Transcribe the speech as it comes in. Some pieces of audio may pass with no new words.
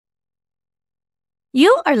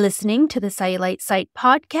You are listening to the Cellulite Site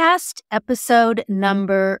podcast, episode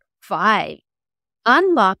number 5,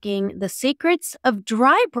 Unlocking the Secrets of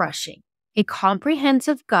Dry Brushing, a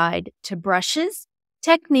comprehensive guide to brushes,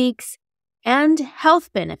 techniques, and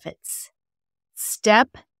health benefits.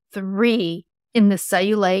 Step 3 in the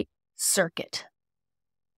Cellulite Circuit.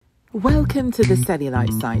 Welcome to the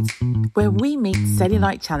Cellulite Site, where we meet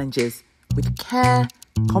cellulite challenges with care,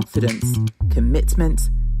 confidence, commitment,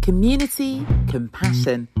 community,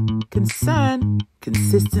 compassion, concern,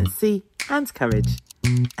 consistency, and courage.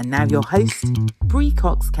 And now your host, Bree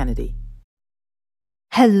Cox Kennedy.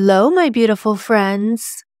 Hello, my beautiful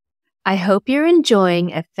friends. I hope you're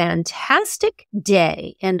enjoying a fantastic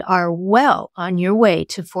day and are well on your way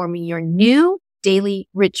to forming your new daily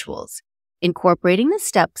rituals, incorporating the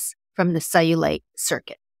steps from the Cellulite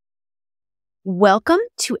Circuit. Welcome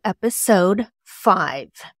to episode 5.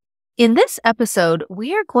 In this episode,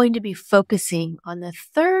 we are going to be focusing on the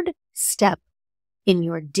third step in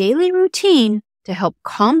your daily routine to help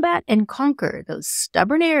combat and conquer those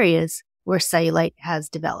stubborn areas where cellulite has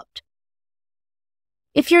developed.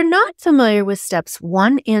 If you're not familiar with steps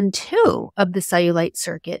 1 and 2 of the Cellulite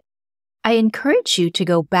Circuit, I encourage you to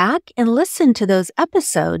go back and listen to those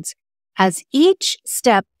episodes, as each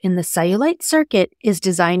step in the Cellulite Circuit is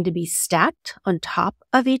designed to be stacked on top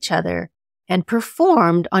of each other and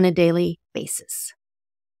performed on a daily basis.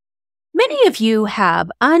 Many of you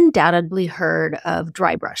have undoubtedly heard of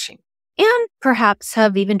dry brushing and perhaps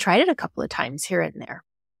have even tried it a couple of times here and there.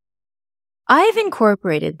 I've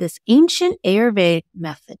incorporated this ancient Ayurvedic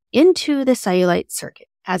method into the Cellulite Circuit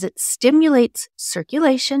as it stimulates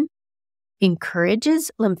circulation,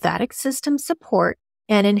 encourages lymphatic system support,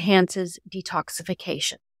 and enhances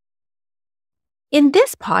detoxification. In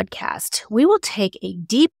this podcast, we will take a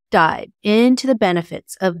deep dive into the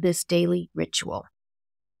benefits of this daily ritual.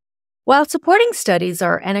 While supporting studies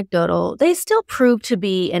are anecdotal, they still prove to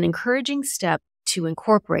be an encouraging step to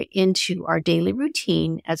incorporate into our daily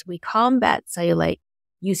routine as we combat cellulite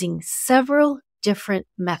using several different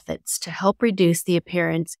methods to help reduce the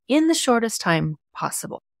appearance in the shortest time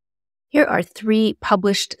possible. Here are 3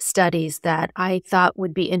 published studies that I thought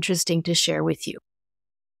would be interesting to share with you.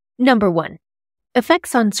 Number 1,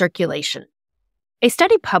 effects on circulation. A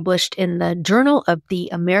study published in the Journal of the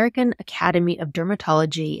American Academy of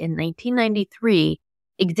Dermatology in 1993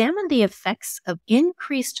 examined the effects of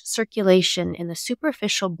increased circulation in the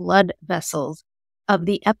superficial blood vessels of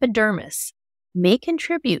the epidermis may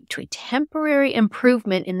contribute to a temporary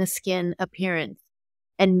improvement in the skin appearance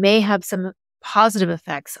and may have some positive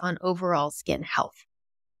effects on overall skin health.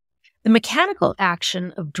 The mechanical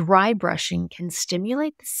action of dry brushing can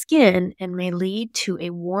stimulate the skin and may lead to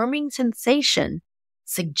a warming sensation,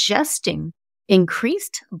 suggesting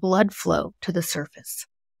increased blood flow to the surface.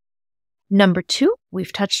 Number 2,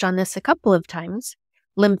 we've touched on this a couple of times,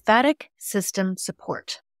 lymphatic system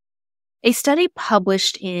support. A study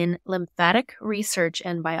published in Lymphatic Research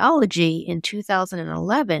and Biology in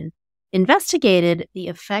 2011 investigated the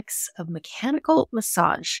effects of mechanical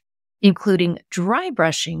massage, including dry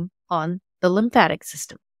brushing, on the lymphatic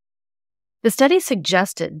system. The study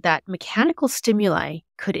suggested that mechanical stimuli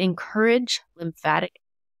could encourage lymphatic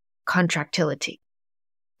contractility.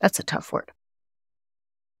 That's a tough word.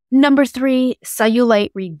 Number 3,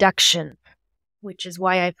 cellulite reduction, which is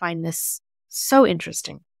why I find this so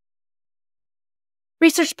interesting.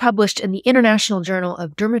 Research published in the International Journal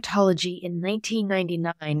of Dermatology in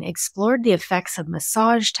 1999 explored the effects of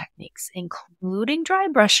massage techniques, including dry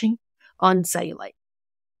brushing, on cellulite.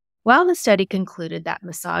 While the study concluded that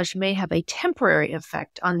massage may have a temporary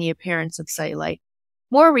effect on the appearance of cellulite,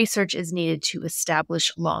 more research is needed to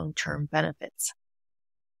establish long-term benefits.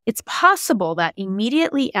 It's possible that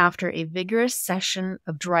immediately after a vigorous session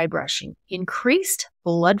of dry brushing, increased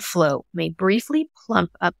blood flow may briefly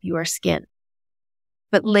plump up your skin.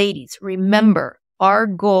 But ladies, remember, our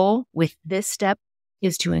goal with this step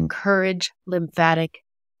is to encourage lymphatic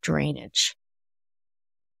drainage.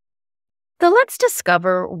 So let's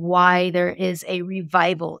discover why there is a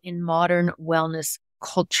revival in modern wellness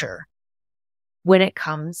culture when it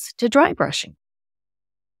comes to dry brushing.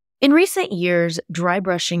 In recent years, dry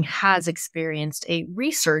brushing has experienced a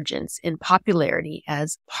resurgence in popularity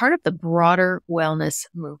as part of the broader wellness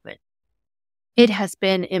movement. It has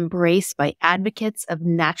been embraced by advocates of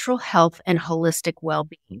natural health and holistic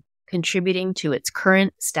well-being, contributing to its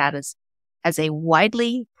current status as a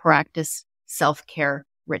widely practiced self-care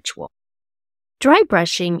ritual. Dry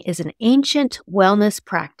brushing is an ancient wellness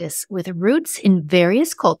practice with roots in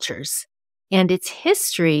various cultures, and its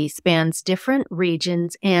history spans different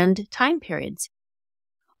regions and time periods.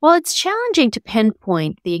 While it's challenging to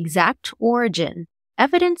pinpoint the exact origin,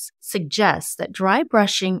 evidence suggests that dry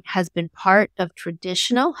brushing has been part of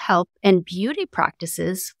traditional health and beauty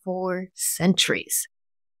practices for centuries.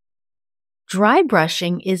 Dry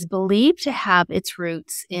brushing is believed to have its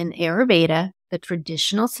roots in Ayurveda, the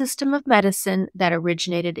traditional system of medicine that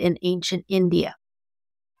originated in ancient India.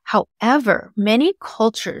 However, many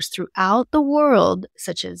cultures throughout the world,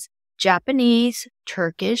 such as Japanese,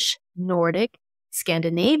 Turkish, Nordic,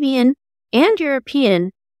 Scandinavian, and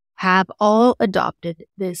European, have all adopted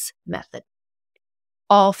this method,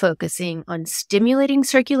 all focusing on stimulating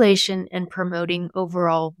circulation and promoting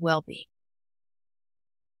overall well-being.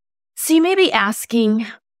 So you may be asking,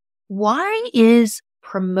 why is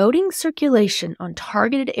promoting circulation on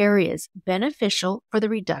targeted areas beneficial for the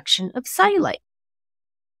reduction of cellulite?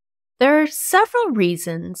 There are several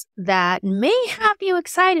reasons that may have you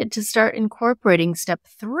excited to start incorporating step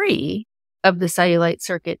 3 of the Cellulite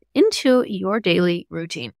Circuit into your daily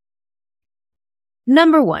routine.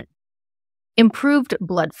 Number 1, improved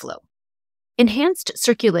blood flow. Enhanced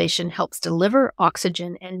circulation helps deliver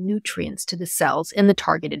oxygen and nutrients to the cells in the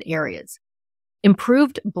targeted areas.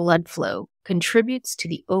 Improved blood flow contributes to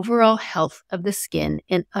the overall health of the skin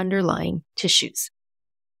and underlying tissues.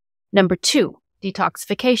 Number 2,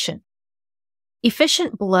 detoxification.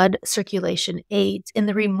 Efficient blood circulation aids in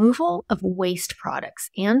the removal of waste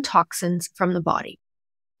products and toxins from the body.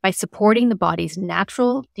 By supporting the body's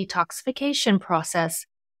natural detoxification process,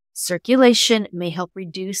 circulation may help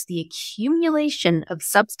reduce the accumulation of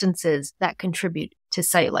substances that contribute to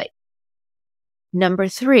cellulite. Number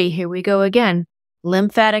 3, here we go again,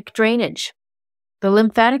 lymphatic drainage. The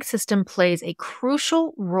lymphatic system plays a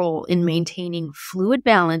crucial role in maintaining fluid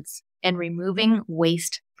balance and removing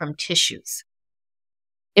waste from tissues.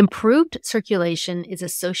 Improved circulation is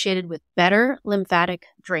associated with better lymphatic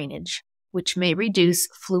drainage, which may reduce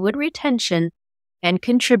fluid retention and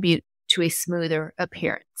contribute to a smoother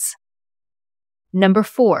appearance. Number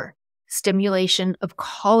 4, stimulation of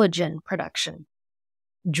collagen production.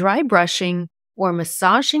 Dry brushing or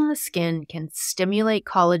massaging the skin can stimulate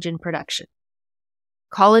collagen production.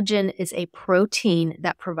 Collagen is a protein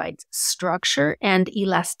that provides structure and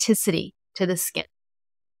elasticity to the skin.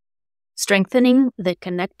 Strengthening the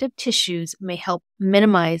connective tissues may help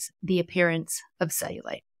minimize the appearance of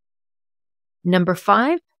cellulite. Number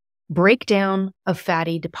 5, breakdown of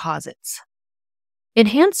fatty deposits.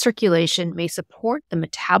 Enhanced circulation may support the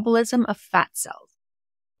metabolism of fat cells.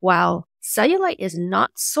 While cellulite is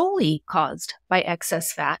not solely caused by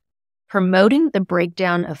excess fat, promoting the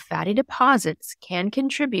breakdown of fatty deposits can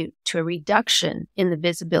contribute to a reduction in the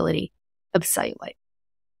visibility of cellulite.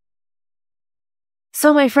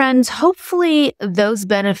 So, my friends, hopefully those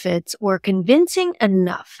benefits were convincing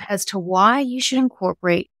enough as to why you should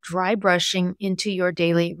incorporate dry brushing into your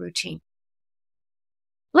daily routine.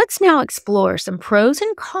 Let's now explore some pros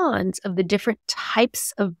and cons of the different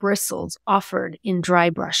types of bristles offered in dry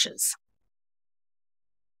brushes.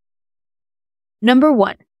 Number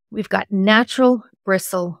 1, we've got natural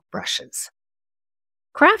bristle brushes.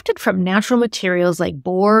 Crafted from natural materials like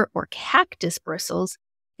boar or cactus bristles,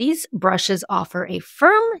 these brushes offer a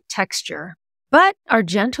firm texture, but are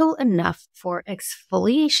gentle enough for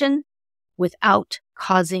exfoliation without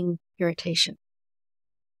causing irritation.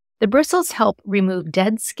 The bristles help remove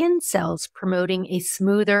dead skin cells, promoting a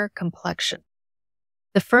smoother complexion.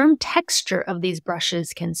 The firm texture of these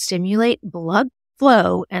brushes can stimulate blood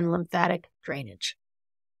flow and lymphatic drainage.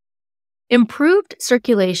 Improved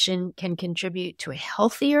circulation can contribute to a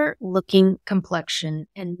healthier looking complexion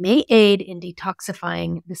and may aid in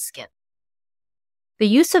detoxifying the skin. The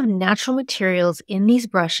use of natural materials in these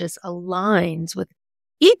brushes aligns with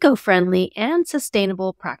eco-friendly and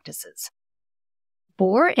sustainable practices.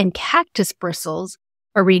 Boar and cactus bristles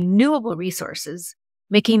are renewable resources,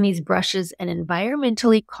 making these brushes an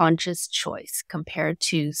environmentally conscious choice compared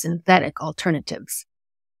to synthetic alternatives.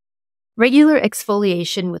 Regular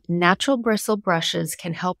exfoliation with natural bristle brushes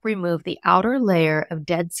can help remove the outer layer of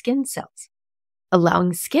dead skin cells,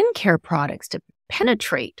 allowing skincare products to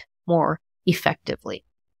penetrate more effectively.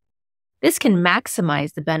 This can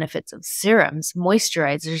maximize the benefits of serums,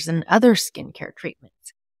 moisturizers, and other skincare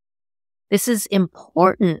treatments. This is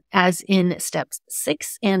important as in steps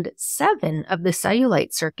 6 and 7 of the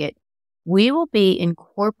Cellulite Circuit, we will be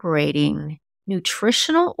incorporating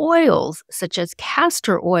nutritional oils such as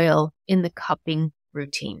castor oil in the cupping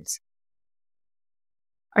routines.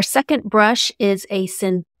 Our second brush is a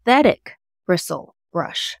synthetic bristle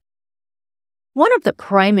brush. One of the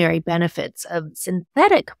primary benefits of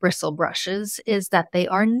synthetic bristle brushes is that they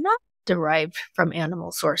are not derived from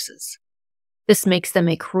animal sources. This makes them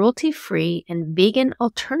a cruelty-free and vegan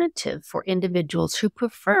alternative for individuals who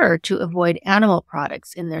prefer to avoid animal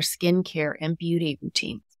products in their skincare and beauty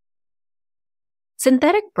routines.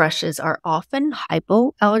 Synthetic brushes are often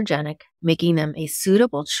hypoallergenic, making them a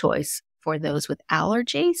suitable choice for those with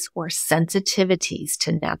allergies or sensitivities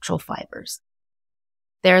to natural fibers.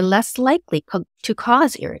 They are less likely to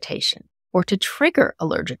cause irritation or to trigger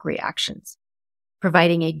allergic reactions,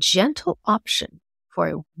 providing a gentle option for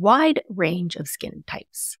a wide range of skin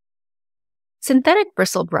types. Synthetic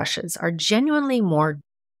bristle brushes are genuinely more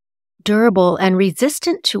durable and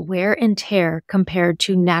resistant to wear and tear compared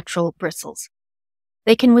to natural bristles.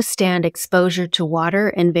 They can withstand exposure to water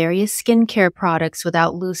and various skincare products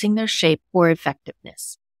without losing their shape or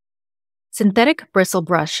effectiveness. Synthetic bristle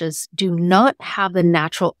brushes do not have the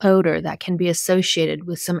natural odor that can be associated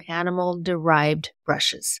with some animal-derived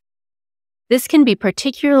brushes. This can be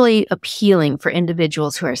particularly appealing for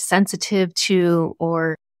individuals who are sensitive to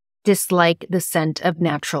or dislike the scent of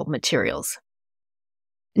natural materials.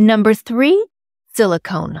 Number 3,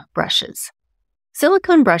 silicone brushes.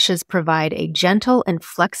 Silicone brushes provide a gentle and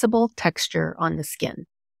flexible texture on the skin.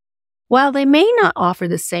 While they may not offer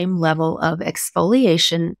the same level of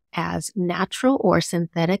exfoliation as natural or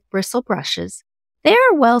synthetic bristle brushes, they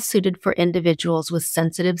are well suited for individuals with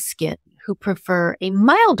sensitive skin who prefer a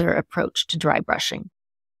milder approach to dry brushing.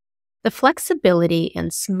 The flexibility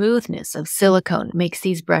and smoothness of silicone makes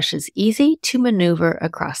these brushes easy to maneuver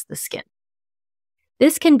across the skin.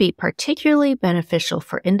 This can be particularly beneficial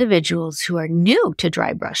for individuals who are new to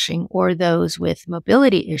dry brushing or those with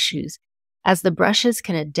mobility issues, as the brushes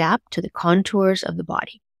can adapt to the contours of the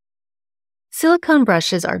body. Silicone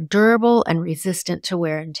brushes are durable and resistant to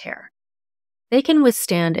wear and tear. They can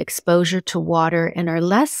withstand exposure to water and are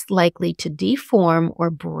less likely to deform or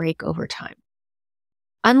break over time.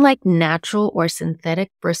 Unlike natural or synthetic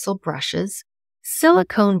bristle brushes,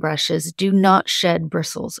 silicone brushes do not shed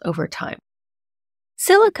bristles over time.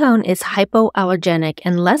 Silicone is hypoallergenic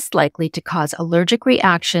and less likely to cause allergic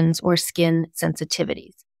reactions or skin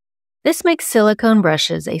sensitivities. This makes silicone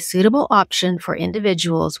brushes a suitable option for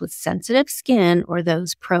individuals with sensitive skin or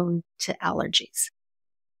those prone to allergies.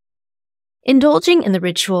 Indulging in the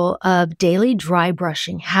ritual of daily dry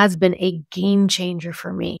brushing has been a game changer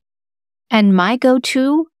for me, and my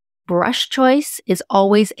go-to brush choice is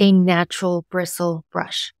always a natural bristle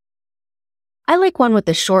brush. I like one with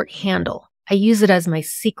a short handle. I use it as my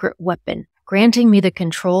secret weapon, granting me the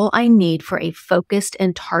control I need for a focused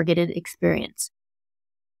and targeted experience.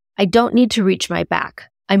 I don't need to reach my back.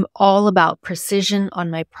 I'm all about precision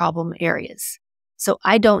on my problem areas, so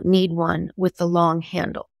I don't need one with the long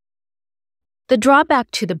handle. The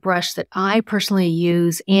drawback to the brush that I personally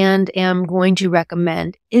use and am going to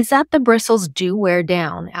recommend is that the bristles do wear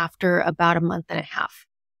down after about a month and a half.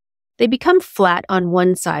 They become flat on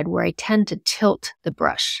one side where I tend to tilt the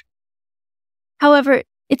brush. However,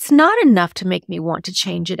 it's not enough to make me want to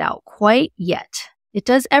change it out quite yet. It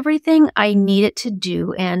does everything I need it to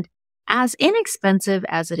do, and as inexpensive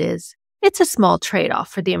as it is, it's a small trade-off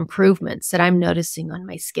for the improvements that I'm noticing on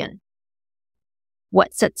my skin.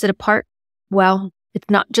 What sets it apart? Well, it's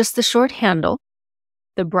not just the short handle.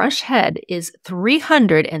 The brush head is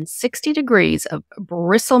 360 degrees of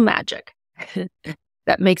bristle magic.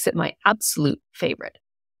 That makes it my absolute favorite.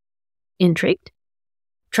 Intrigued?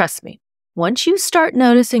 Trust me, once you start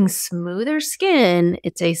noticing smoother skin,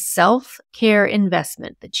 it's a self-care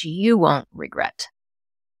investment that you won't regret.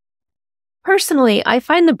 Personally, I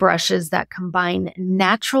find the brushes that combine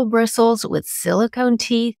natural bristles with silicone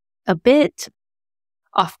teeth a bit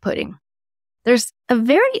off-putting. There's a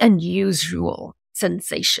very unusual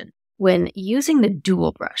sensation when using the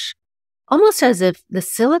dual brush, almost as if the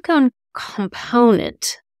silicone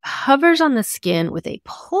component hovers on the skin with a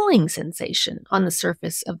pulling sensation on the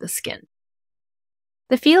surface of the skin.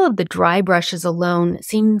 The feel of the dry brushes alone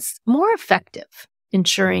seems more effective,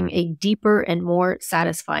 ensuring a deeper and more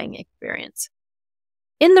satisfying experience.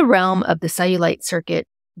 In the realm of the cellulite circuit,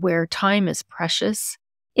 where time is precious,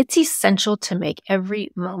 it's essential to make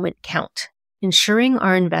every moment count, ensuring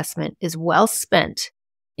our investment is well spent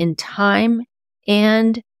in time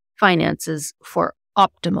and finances for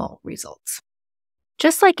optimal results.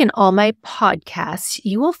 Just like in all my podcasts,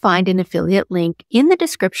 you will find an affiliate link in the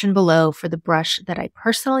description below for the brush that I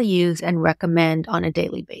personally use and recommend on a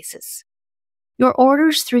daily basis. Your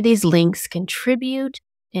orders through these links contribute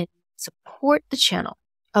and support the channel,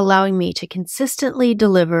 allowing me to consistently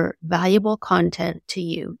deliver valuable content to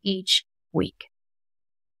you each week.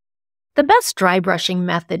 The best dry brushing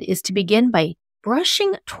method is to begin by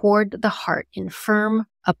brushing toward the heart in firm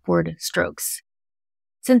upward strokes.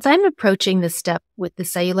 Since I'm approaching this step with the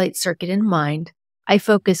Cellulite Circuit in mind, I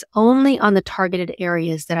focus only on the targeted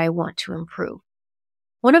areas that I want to improve.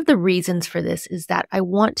 One of the reasons for this is that I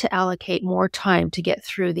want to allocate more time to get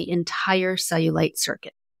through the entire Cellulite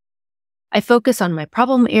Circuit. I focus on my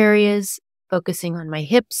problem areas, focusing on my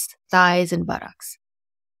hips, thighs, and buttocks.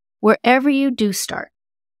 Wherever you do start,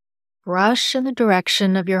 brush in the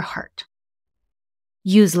direction of your heart.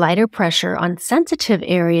 Use lighter pressure on sensitive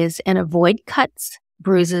areas and avoid cuts,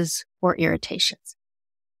 bruises, or irritations.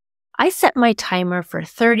 I set my timer for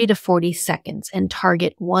 30 to 40 seconds and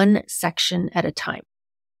target one section at a time.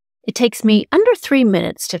 It takes me under 3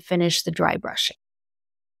 minutes to finish the dry brushing.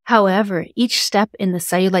 However, each step in the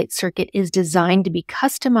Cellulite Circuit is designed to be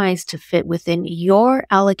customized to fit within your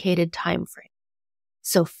allocated time frame.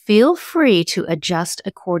 So feel free to adjust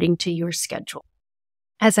according to your schedule.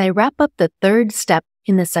 As I wrap up the third step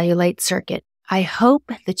in the Cellulite Circuit, I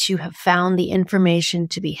hope that you have found the information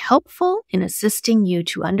to be helpful in assisting you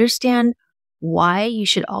to understand why you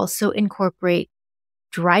should also incorporate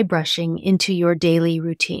dry brushing into your daily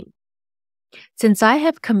routine. Since I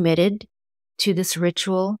have committed to this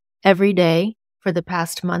ritual every day for the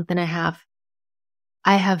past month and a half,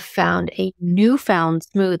 I have found a newfound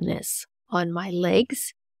smoothness on my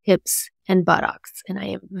legs, hips, and buttocks, and I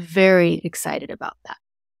am very excited about that.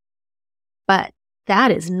 But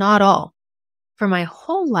that is not all. For my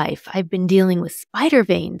whole life, I've been dealing with spider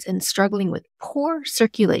veins and struggling with poor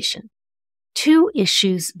circulation, two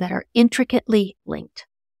issues that are intricately linked.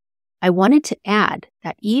 I wanted to add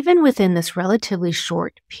that even within this relatively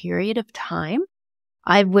short period of time,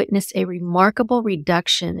 I've witnessed a remarkable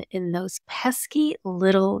reduction in those pesky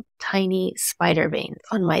little tiny spider veins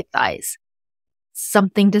on my thighs.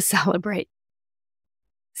 Something to celebrate.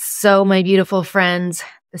 So, my beautiful friends,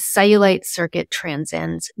 the Cellulite Circuit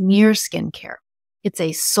transcends mere skincare. It's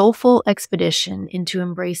a soulful expedition into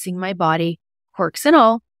embracing my body, quirks and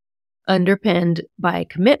all, underpinned by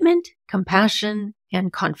commitment, compassion,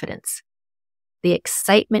 and confidence. The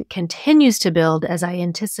excitement continues to build as I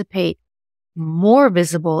anticipate more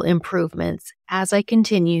visible improvements as I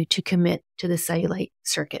continue to commit to the Cellulite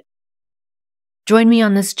Circuit. Join me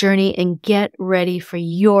on this journey and get ready for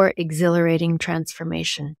your exhilarating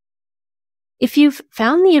transformation. If you've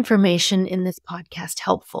found the information in this podcast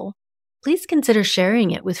helpful, please consider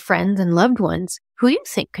sharing it with friends and loved ones who you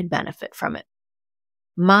think could benefit from it.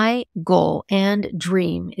 My goal and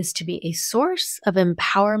dream is to be a source of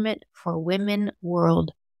empowerment for women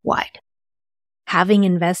worldwide. Having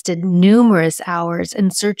invested numerous hours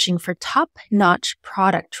in searching for top-notch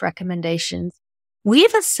product recommendations,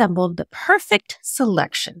 we've assembled the perfect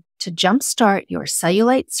selection to jumpstart your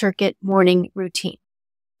Cellulite Circuit morning routine.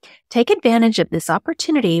 Take advantage of this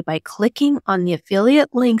opportunity by clicking on the affiliate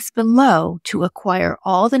links below to acquire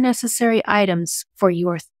all the necessary items for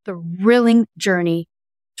your thrilling journey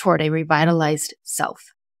toward a revitalized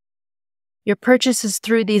self. Your purchases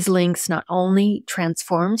through these links not only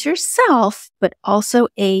transforms yourself, but also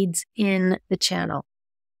aids in the channel.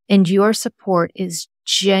 And your support is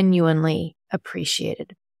genuinely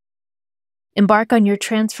appreciated. Embark on your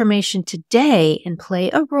transformation today and play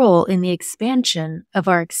a role in the expansion of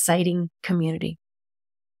our exciting community.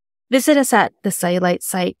 Visit us at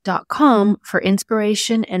thecellulitesite.com for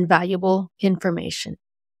inspiration and valuable information.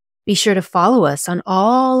 Be sure to follow us on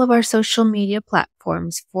all of our social media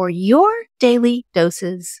platforms for your daily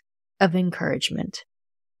doses of encouragement.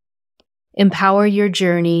 Empower your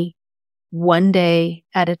journey one day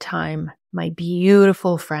at a time, my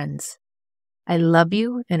beautiful friends. I love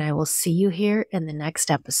you, and I will see you here in the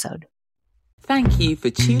next episode. Thank you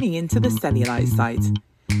for tuning into the Cellulite Site.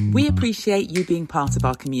 We appreciate you being part of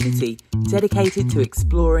our community, dedicated to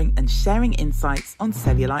exploring and sharing insights on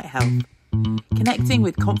cellulite health. Connecting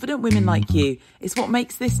with confident women like you is what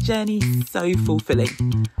makes this journey so fulfilling.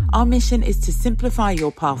 Our mission is to simplify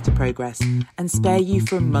your path to progress and spare you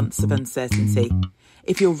from months of uncertainty.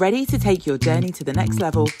 If you're ready to take your journey to the next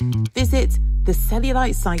level, visit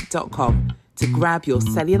thecellulitesite.com to grab your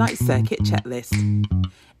Cellulite Circuit checklist.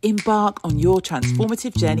 Embark on your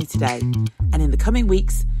transformative journey today, and in the coming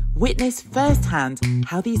weeks, witness firsthand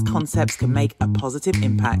how these concepts can make a positive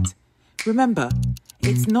impact. Remember,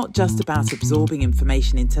 it's not just about absorbing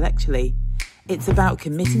information intellectually. It's about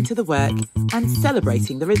committing to the work and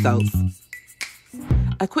celebrating the results.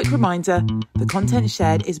 A quick reminder, the content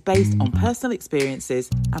shared is based on personal experiences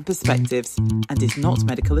and perspectives and is not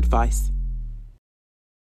medical advice.